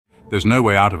There's no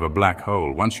way out of a black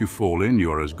hole. Once you fall in,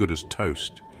 you're as good as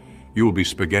toast. You will be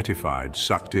spaghettified,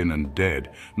 sucked in and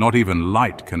dead. Not even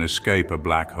light can escape a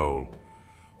black hole.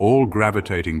 All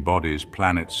gravitating bodies,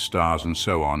 planets, stars, and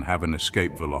so on have an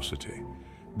escape velocity.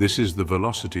 This is the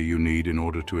velocity you need in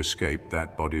order to escape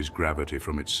that body's gravity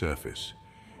from its surface.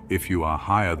 If you are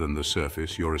higher than the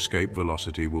surface, your escape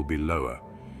velocity will be lower.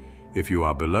 If you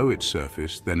are below its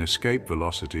surface, then escape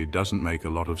velocity doesn't make a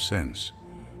lot of sense.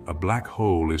 A black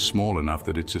hole is small enough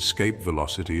that its escape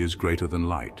velocity is greater than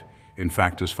light. In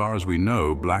fact, as far as we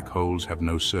know, black holes have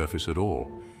no surface at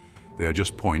all. They are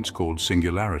just points called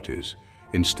singularities.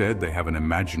 Instead, they have an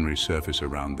imaginary surface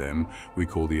around them we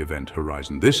call the event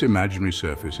horizon. This imaginary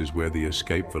surface is where the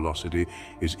escape velocity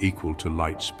is equal to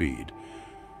light speed,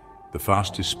 the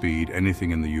fastest speed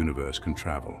anything in the universe can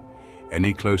travel.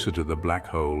 Any closer to the black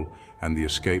hole and the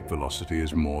escape velocity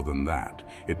is more than that.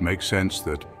 It makes sense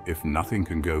that if nothing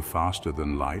can go faster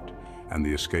than light and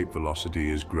the escape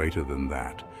velocity is greater than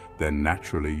that, then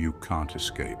naturally you can't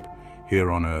escape.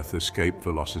 Here on Earth, escape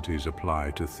velocities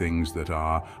apply to things that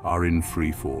are in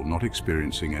free fall, not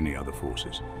experiencing any other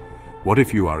forces. What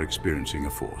if you are experiencing a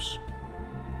force?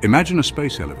 Imagine a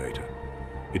space elevator.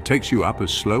 It takes you up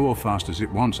as slow or fast as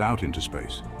it wants out into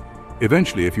space.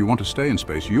 Eventually, if you want to stay in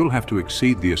space, you'll have to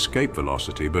exceed the escape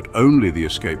velocity, but only the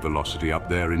escape velocity up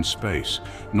there in space,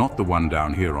 not the one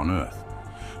down here on Earth.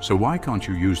 So why can't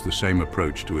you use the same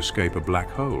approach to escape a black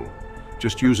hole?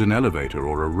 Just use an elevator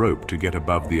or a rope to get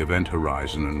above the event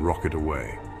horizon and rocket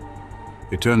away.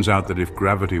 It turns out that if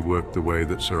gravity worked the way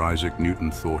that Sir Isaac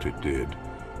Newton thought it did,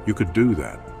 you could do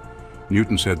that.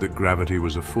 Newton said that gravity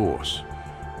was a force.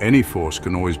 Any force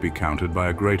can always be countered by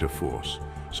a greater force.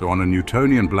 So on a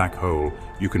Newtonian black hole,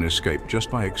 you can escape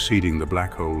just by exceeding the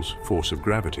black hole's force of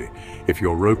gravity. If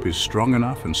your rope is strong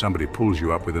enough and somebody pulls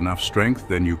you up with enough strength,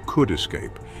 then you could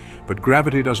escape. But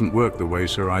gravity doesn't work the way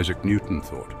Sir Isaac Newton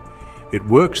thought. It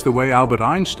works the way Albert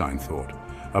Einstein thought.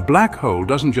 A black hole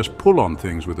doesn't just pull on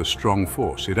things with a strong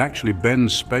force. It actually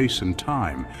bends space and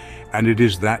time. And it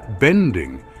is that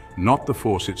bending, not the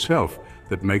force itself,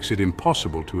 that makes it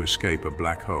impossible to escape a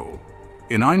black hole.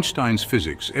 In Einstein's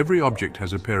physics, every object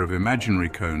has a pair of imaginary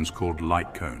cones called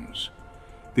light cones.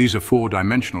 These are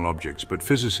four-dimensional objects, but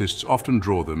physicists often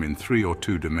draw them in 3 or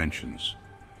 2 dimensions.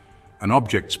 An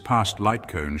object's past light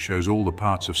cone shows all the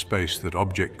parts of space that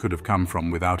object could have come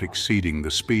from without exceeding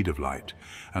the speed of light,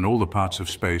 and all the parts of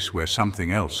space where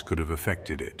something else could have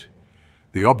affected it.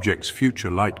 The object's future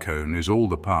light cone is all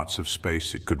the parts of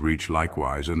space it could reach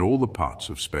likewise, and all the parts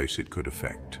of space it could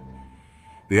affect.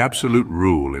 The absolute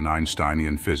rule in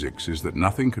Einsteinian physics is that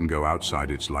nothing can go outside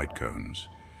its light cones,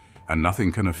 and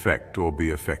nothing can affect or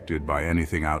be affected by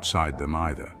anything outside them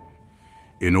either.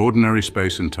 In ordinary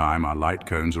space and time, our light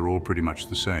cones are all pretty much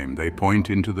the same. They point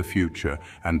into the future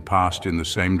and past in the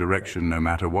same direction no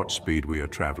matter what speed we are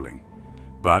traveling.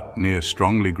 But near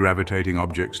strongly gravitating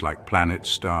objects like planets,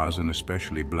 stars, and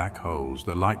especially black holes,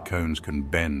 the light cones can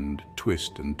bend,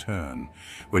 twist, and turn.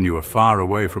 When you are far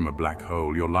away from a black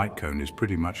hole, your light cone is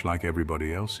pretty much like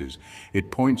everybody else's. It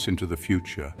points into the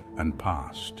future and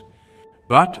past.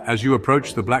 But as you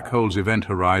approach the black hole's event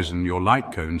horizon, your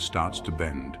light cone starts to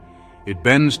bend. It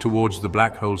bends towards the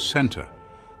black hole's center,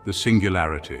 the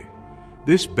singularity.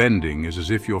 This bending is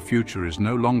as if your future is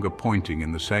no longer pointing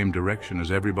in the same direction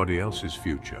as everybody else's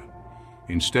future.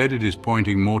 Instead, it is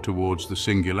pointing more towards the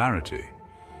singularity.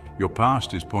 Your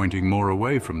past is pointing more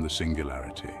away from the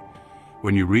singularity.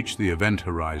 When you reach the event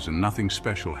horizon, nothing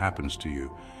special happens to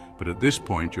you. But at this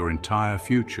point, your entire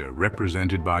future,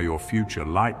 represented by your future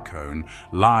light cone,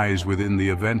 lies within the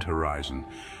event horizon.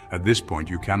 At this point,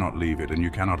 you cannot leave it, and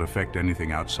you cannot affect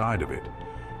anything outside of it.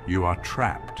 You are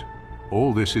trapped.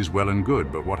 All this is well and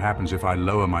good, but what happens if I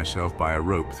lower myself by a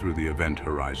rope through the event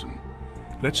horizon?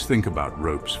 Let's think about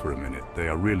ropes for a minute. They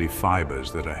are really fibers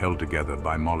that are held together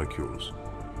by molecules.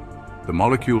 The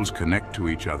molecules connect to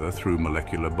each other through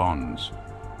molecular bonds.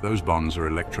 Those bonds are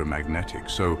electromagnetic,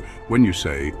 so when you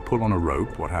say pull on a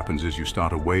rope, what happens is you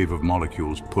start a wave of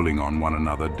molecules pulling on one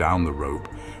another down the rope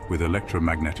with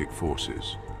electromagnetic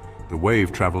forces. The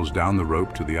wave travels down the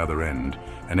rope to the other end,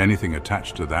 and anything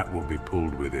attached to that will be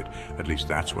pulled with it. At least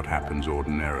that's what happens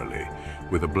ordinarily.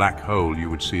 With a black hole, you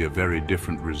would see a very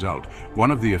different result.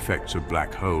 One of the effects of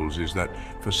black holes is that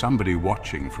for somebody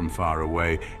watching from far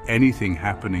away, anything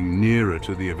happening nearer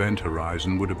to the event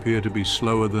horizon would appear to be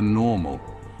slower than normal.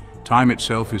 Time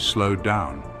itself is slowed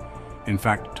down. In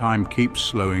fact, time keeps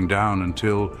slowing down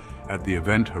until, at the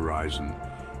event horizon,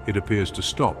 it appears to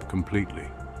stop completely.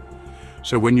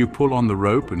 So when you pull on the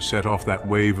rope and set off that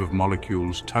wave of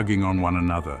molecules tugging on one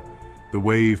another, the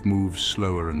wave moves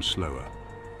slower and slower.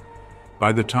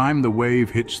 By the time the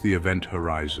wave hits the event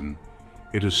horizon,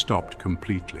 it has stopped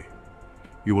completely.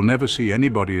 You will never see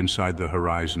anybody inside the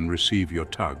horizon receive your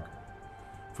tug.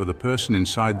 For the person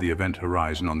inside the event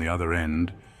horizon on the other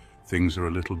end, things are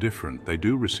a little different. They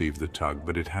do receive the tug,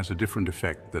 but it has a different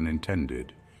effect than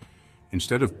intended.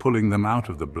 Instead of pulling them out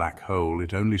of the black hole,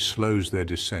 it only slows their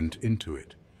descent into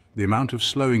it. The amount of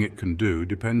slowing it can do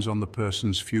depends on the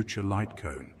person's future light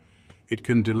cone. It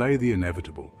can delay the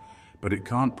inevitable, but it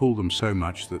can't pull them so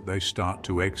much that they start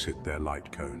to exit their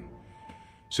light cone.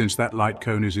 Since that light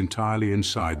cone is entirely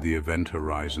inside the event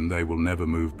horizon, they will never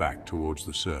move back towards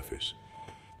the surface.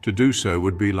 To do so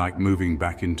would be like moving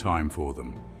back in time for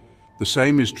them. The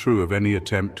same is true of any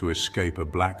attempt to escape a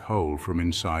black hole from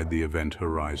inside the event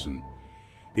horizon.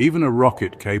 Even a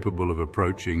rocket capable of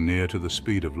approaching near to the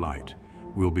speed of light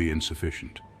will be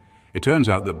insufficient. It turns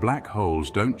out that black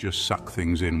holes don't just suck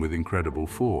things in with incredible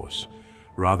force.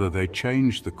 Rather, they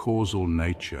change the causal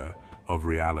nature of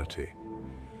reality.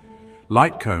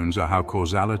 Light cones are how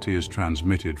causality is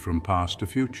transmitted from past to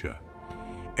future.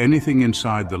 Anything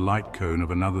inside the light cone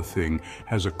of another thing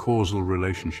has a causal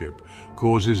relationship,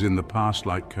 causes in the past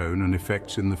light cone and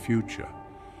effects in the future.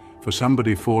 For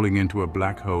somebody falling into a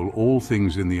black hole, all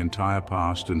things in the entire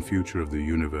past and future of the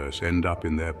universe end up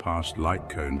in their past light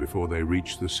cone before they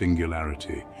reach the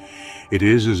singularity. It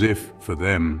is as if, for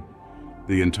them,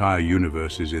 the entire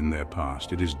universe is in their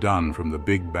past. It is done from the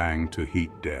Big Bang to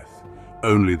heat death.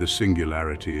 Only the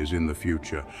singularity is in the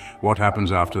future. What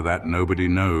happens after that, nobody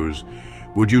knows.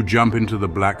 Would you jump into the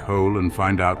black hole and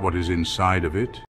find out what is inside of it?